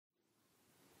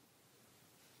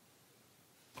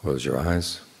Close your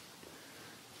eyes.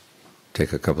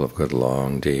 Take a couple of good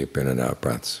long, deep in and out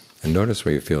breaths, and notice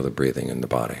where you feel the breathing in the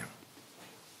body.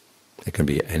 It can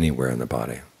be anywhere in the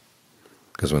body,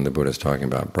 because when the Buddha is talking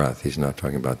about breath, he's not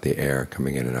talking about the air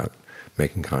coming in and out,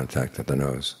 making contact at the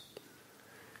nose.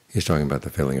 He's talking about the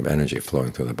feeling of energy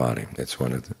flowing through the body. It's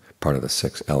part of the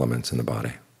 6 elements in the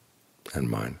body and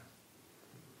mind.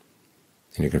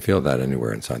 And you can feel that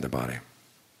anywhere inside the body.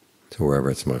 So wherever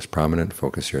it's most prominent,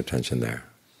 focus your attention there.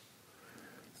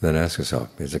 Then ask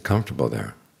yourself, is it comfortable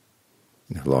there?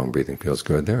 If long breathing feels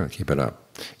good there, keep it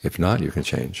up. If not, you can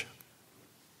change.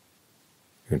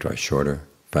 You can try shorter,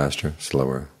 faster,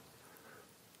 slower,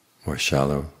 more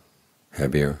shallow,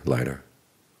 heavier, lighter.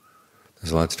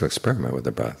 There's lots to experiment with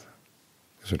the breath,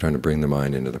 because we're trying to bring the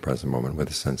mind into the present moment with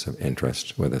a sense of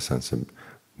interest, with a sense of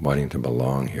wanting to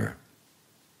belong here.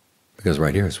 Because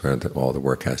right here is where all the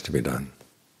work has to be done.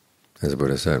 As the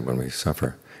Buddha said, when we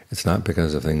suffer, it's not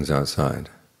because of things outside.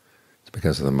 It's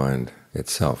because of the mind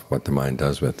itself, what the mind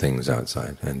does with things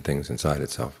outside and things inside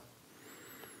itself.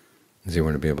 So you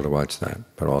want to be able to watch that,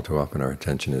 but all too often our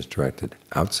attention is directed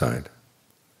outside.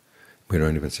 We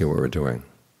don't even see what we're doing.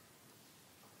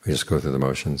 We just go through the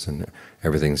motions and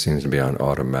everything seems to be on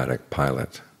automatic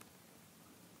pilot,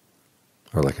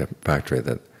 or like a factory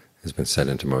that has been set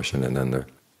into motion and then the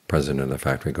president of the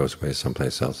factory goes away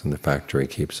someplace else and the factory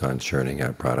keeps on churning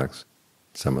out products.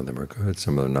 Some of them are good,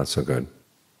 some of them not so good,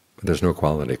 but there's no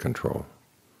quality control.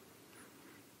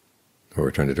 What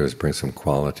we're trying to do is bring some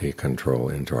quality control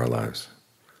into our lives,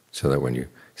 so that when you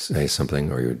say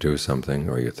something or you do something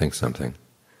or you think something,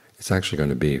 it's actually going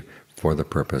to be for the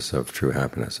purpose of true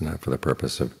happiness and not for the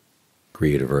purpose of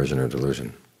greed, aversion, or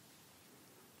delusion.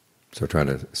 So try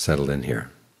to settle in here.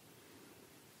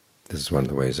 This is one of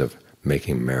the ways of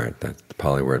making merit, that the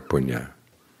Pali word punya.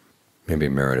 Maybe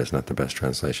merit is not the best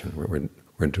translation.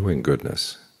 We're doing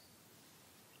goodness,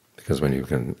 because when you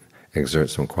can exert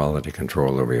some quality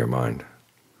control over your mind,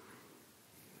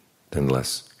 then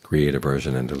less greed,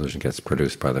 aversion, and delusion gets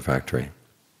produced by the factory,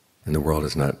 and the world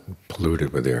is not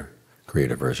polluted with your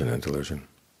greed, aversion, and delusion.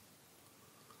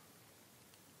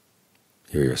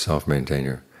 You yourself maintain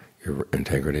your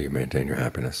integrity, you maintain your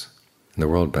happiness, and the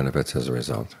world benefits as a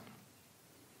result.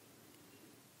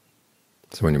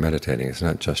 So when you're meditating, it's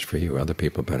not just for you, other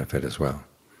people benefit as well.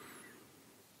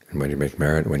 And when you make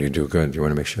merit, when you do good, you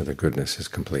want to make sure the goodness is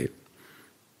complete.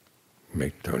 You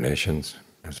make donations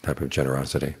as a type of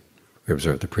generosity. We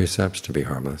observe the precepts to be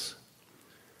harmless.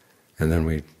 And then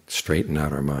we straighten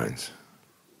out our minds.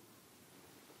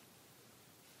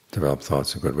 Develop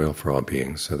thoughts of goodwill for all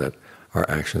beings so that our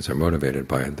actions are motivated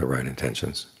by the right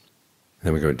intentions. And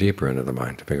then we go deeper into the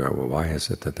mind to figure out, well, why is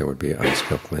it that there would be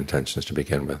unskillful intentions to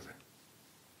begin with?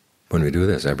 When we do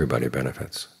this, everybody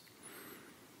benefits.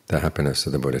 The happiness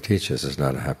that the Buddha teaches is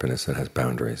not a happiness that has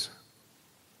boundaries.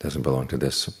 It doesn't belong to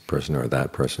this person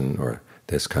or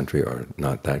this country or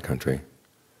not that country.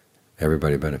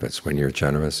 Everybody benefits. When you're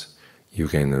generous, you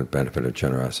gain the benefit of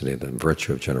generosity, the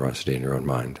virtue of generosity in your own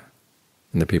mind.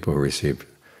 And the people who receive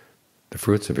the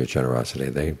fruits of your generosity,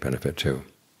 they benefit too.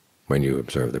 When you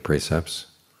observe the precepts,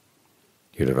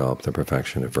 you develop the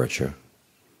perfection of virtue.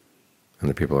 And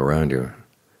the people around you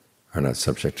are not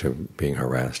subject to being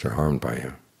harassed or harmed by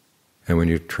you. And when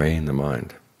you train the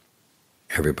mind,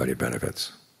 everybody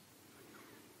benefits.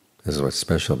 This is what's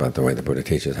special about the way the Buddha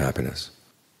teaches happiness.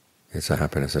 It's a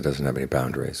happiness that doesn't have any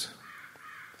boundaries,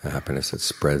 a happiness that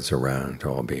spreads around to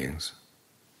all beings,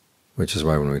 which is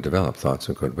why when we develop thoughts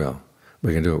of goodwill,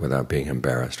 we can do it without being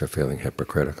embarrassed or feeling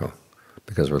hypocritical,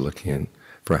 because we're looking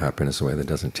for happiness in a way that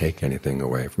doesn't take anything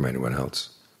away from anyone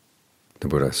else. The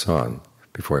Buddha saw,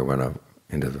 before he went out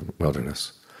into the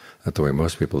wilderness, that the way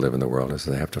most people live in the world is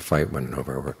they have to fight one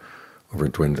another over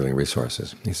dwindling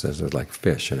resources. He says it's like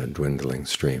fish in a dwindling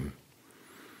stream,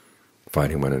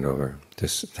 fighting one another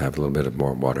just to have a little bit of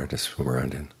more water to swim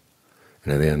around in.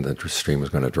 And in the end, the stream was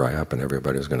going to dry up and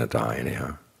everybody was going to die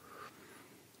anyhow.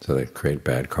 So they create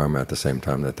bad karma at the same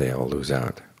time that they all lose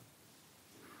out.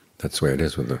 That's the way it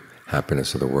is with the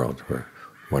happiness of the world, where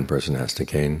one person has to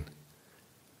gain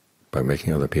by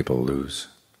making other people lose.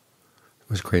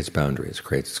 Which creates boundaries,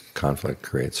 creates conflict,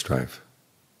 creates strife.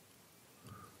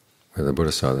 Where the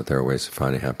Buddha saw that there are ways of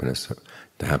finding happiness,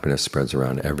 the happiness spreads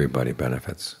around, everybody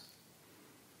benefits.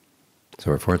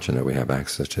 So we're fortunate we have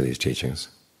access to these teachings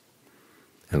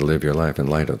and live your life in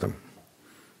light of them.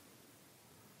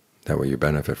 That way you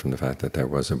benefit from the fact that there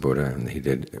was a Buddha and he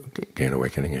did gain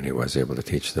awakening and he was able to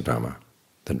teach the Dhamma.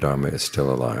 The Dhamma is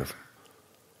still alive.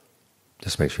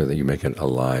 Just make sure that you make it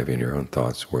alive in your own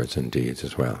thoughts, words, and deeds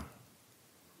as well.